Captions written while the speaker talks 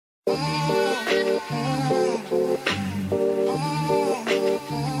So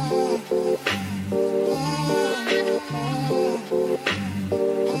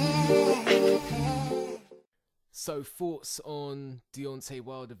thoughts on Deontay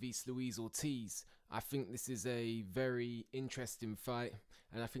Wilder vs Luis Ortiz. I think this is a very interesting fight,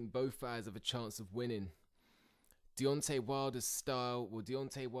 and I think both fighters have a chance of winning. Deontay Wilder's style, or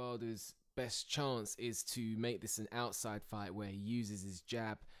Deontay Wilder's best chance, is to make this an outside fight where he uses his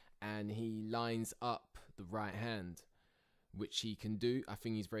jab and he lines up the right hand, which he can do. I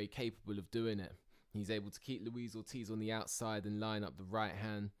think he's very capable of doing it. He's able to keep Luis Ortiz on the outside and line up the right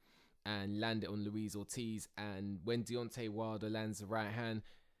hand and land it on Luis Ortiz. And when Deontay Wilder lands the right hand,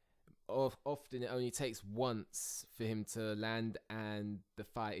 often it only takes once for him to land and the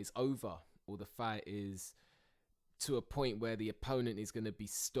fight is over, or the fight is to a point where the opponent is going to be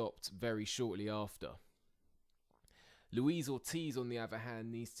stopped very shortly after. Luis Ortiz, on the other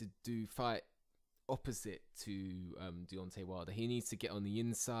hand, needs to fight opposite to Deontay Wilder. He needs to get on the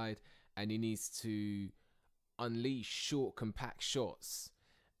inside and he needs to unleash short, compact shots.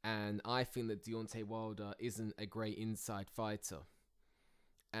 And I think that Deontay Wilder isn't a great inside fighter.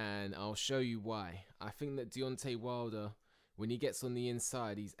 And I'll show you why. I think that Deontay Wilder, when he gets on the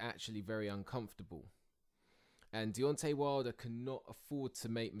inside, he's actually very uncomfortable. And Deontay Wilder cannot afford to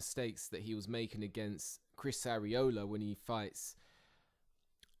make mistakes that he was making against Chris Arreola when he fights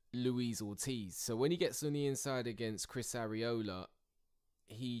Luis Ortiz. So when he gets on the inside against Chris Arreola,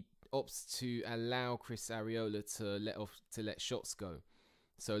 he opts to allow Chris Arreola to let shots go.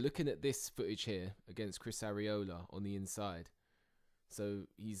 So looking at this footage here against Chris Arreola on the inside. So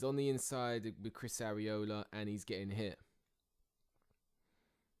he's on the inside with Chris Arreola and he's getting hit.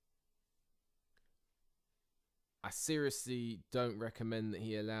 I seriously don't recommend that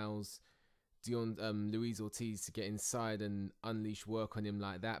he allows Luis Ortiz to get inside and unleash work on him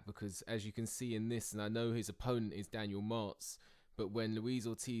like that, because as you can see in this, and I know his opponent is Daniel Martz, but when Luis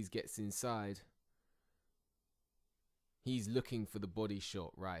Ortiz gets inside, he's looking for the body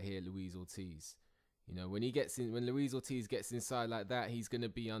shot right here, Luis Ortiz. You know, when Luis Ortiz gets inside like that, he's going to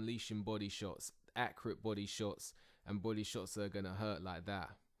be unleashing body shots, accurate body shots, and body shots that are going to hurt like that.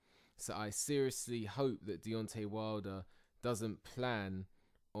 So I seriously hope that Deontay Wilder doesn't plan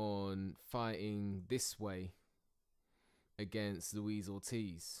on fighting this way against Luis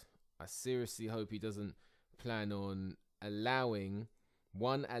Ortiz. I seriously hope he doesn't plan on allowing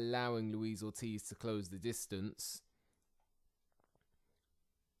Luis Ortiz to close the distance,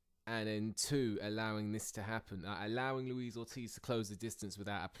 and then two, allowing this to happen. Allowing Luis Ortiz to close the distance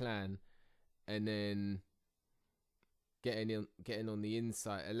without a plan, and then getting on the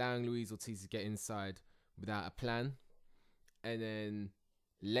inside, allowing Luis Ortiz to get inside without a plan, and then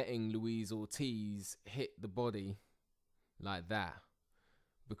letting Luis Ortiz hit the body like that.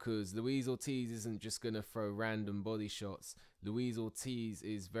 Because Luis Ortiz isn't just going to throw random body shots. Luis Ortiz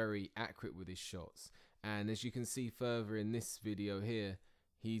is very accurate with his shots. And as you can see further in this video here,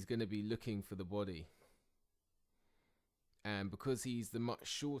 he's going to be looking for the body. And because he's the much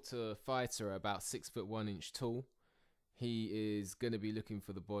shorter fighter, about 6'1" tall, he is going to be looking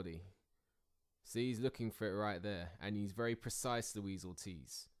for the body. So he's looking for it right there. And he's very precise, Luis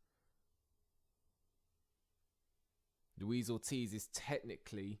Ortiz. Luis Ortiz is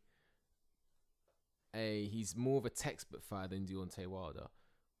technically he's more of a textbook fighter than Deontay Wilder.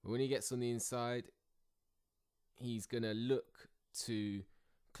 But when he gets on the inside, he's going to look to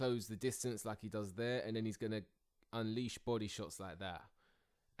close the distance like he does there, and then he's going to unleash body shots like that.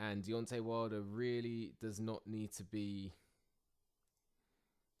 And Deontay Wilder really does not need to be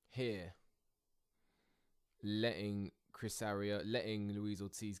here letting Luis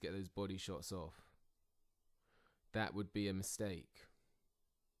Ortiz get those body shots off. That would be a mistake.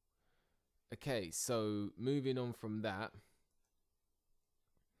 Okay, so moving on from that,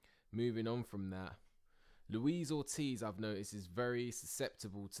 Luis Ortiz, I've noticed, is very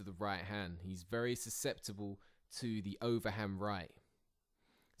susceptible to the right hand. He's very susceptible to the overhand right.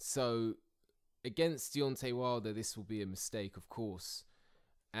 So against Deontay Wilder, this will be a mistake, of course.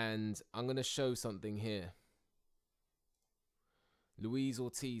 And I'm going to show something here. Luis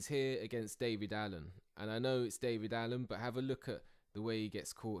Ortiz here against David Allen. And I know it's David Allen, but have a look at the way he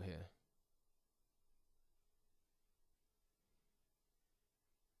gets caught here.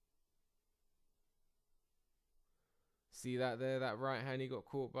 See that there, that right hand he got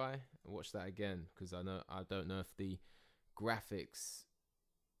caught by? Watch that again, because I don't know if the graphics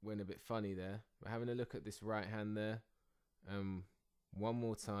went a bit funny there. But having a look at this right hand there, one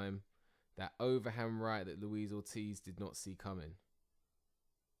more time, that overhand right that Luis Ortiz did not see coming.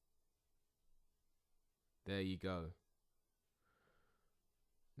 There you go.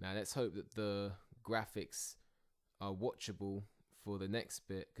 Now let's hope that the graphics are watchable for the next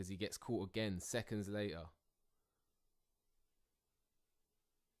bit, because he gets caught again seconds later.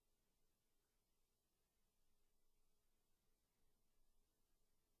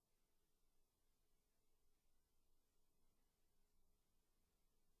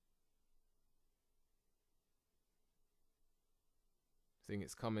 I think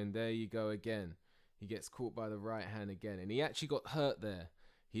it's coming. There you go again. He gets caught by the right hand again, and he actually got hurt there.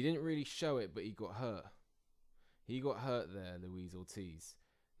 He didn't really show it, but he got hurt. He got hurt there, Luis Ortiz.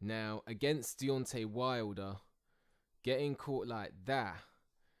 Now, against Deontay Wilder, getting caught like that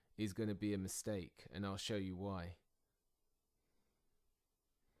is going to be a mistake, and I'll show you why.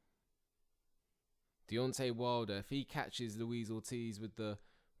 Deontay Wilder, if he catches Luis Ortiz with the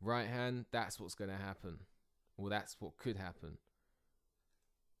right hand, that's what's going to happen. Or that's what could happen.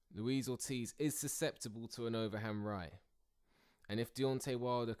 Luis Ortiz is susceptible to an overhand right. And if Deontay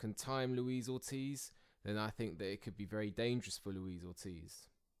Wilder can time Luis Ortiz, then I think that it could be very dangerous for Luis Ortiz.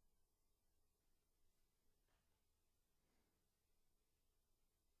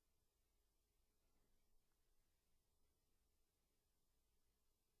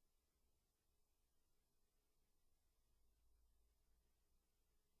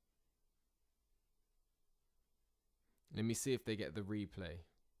 Let me see if they get the replay.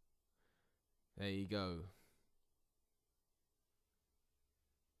 There you go.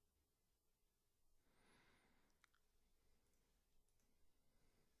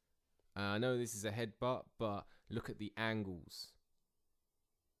 I know this is a headbutt, but look at the angles.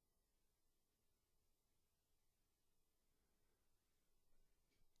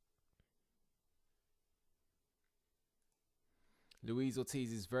 Luis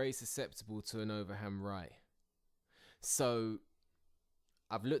Ortiz is very susceptible to an overhand right. So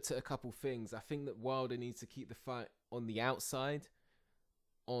I've looked at a couple things. I think that Wilder needs to keep the fight on the outside,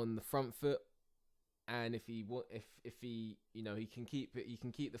 on the front foot, and if he he can keep it, he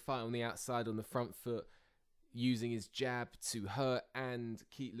can keep the fight on the outside, on the front foot, using his jab to hurt and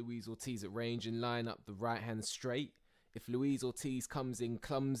keep Luis Ortiz at range and line up the right hand straight. If Luis Ortiz comes in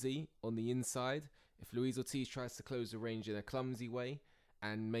clumsy on the inside, if Luis Ortiz tries to close the range in a clumsy way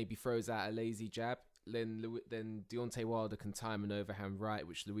and maybe throws out a lazy jab, then Deontay Wilder can time an overhand right,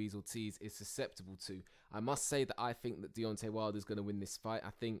 which Luis Ortiz is susceptible to. I must say that I think that Deontay Wilder is going to win this fight. I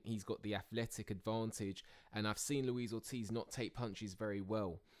think he's got the athletic advantage, and I've seen Luis Ortiz not take punches very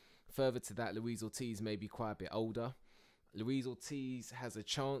well. Further to that, Luis Ortiz may be quite a bit older. Luis Ortiz has a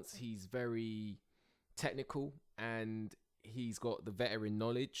chance. He's very technical, and he's got the veteran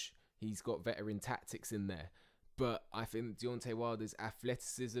knowledge. He's got veteran tactics in there. But I think Deontay Wilder's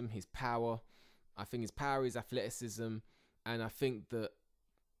athleticism, his power, I think his power is athleticism, and I think that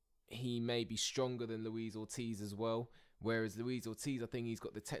he may be stronger than Luis Ortiz as well. Whereas Luis Ortiz, I think he's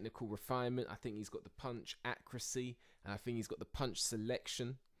got the technical refinement, I think he's got the punch accuracy, and I think he's got the punch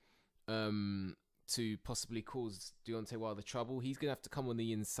selection to possibly cause Deontay Wilder trouble. He's going to have to come on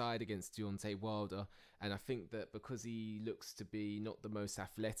the inside against Deontay Wilder, and I think that because he looks to be not the most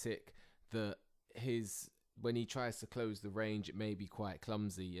athletic, that when he tries to close the range, it may be quite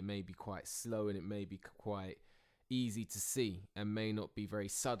clumsy, it may be quite slow, and it may be quite easy to see and may not be very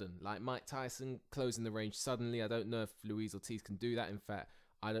sudden. Like Mike Tyson closing the range suddenly, I don't know if Luis Ortiz can do that. In fact,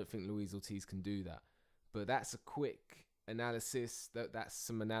 I don't think Luis Ortiz can do that. But that's a quick analysis. That's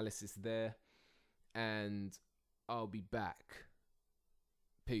some analysis there. And I'll be back.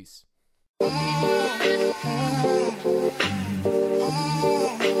 Peace.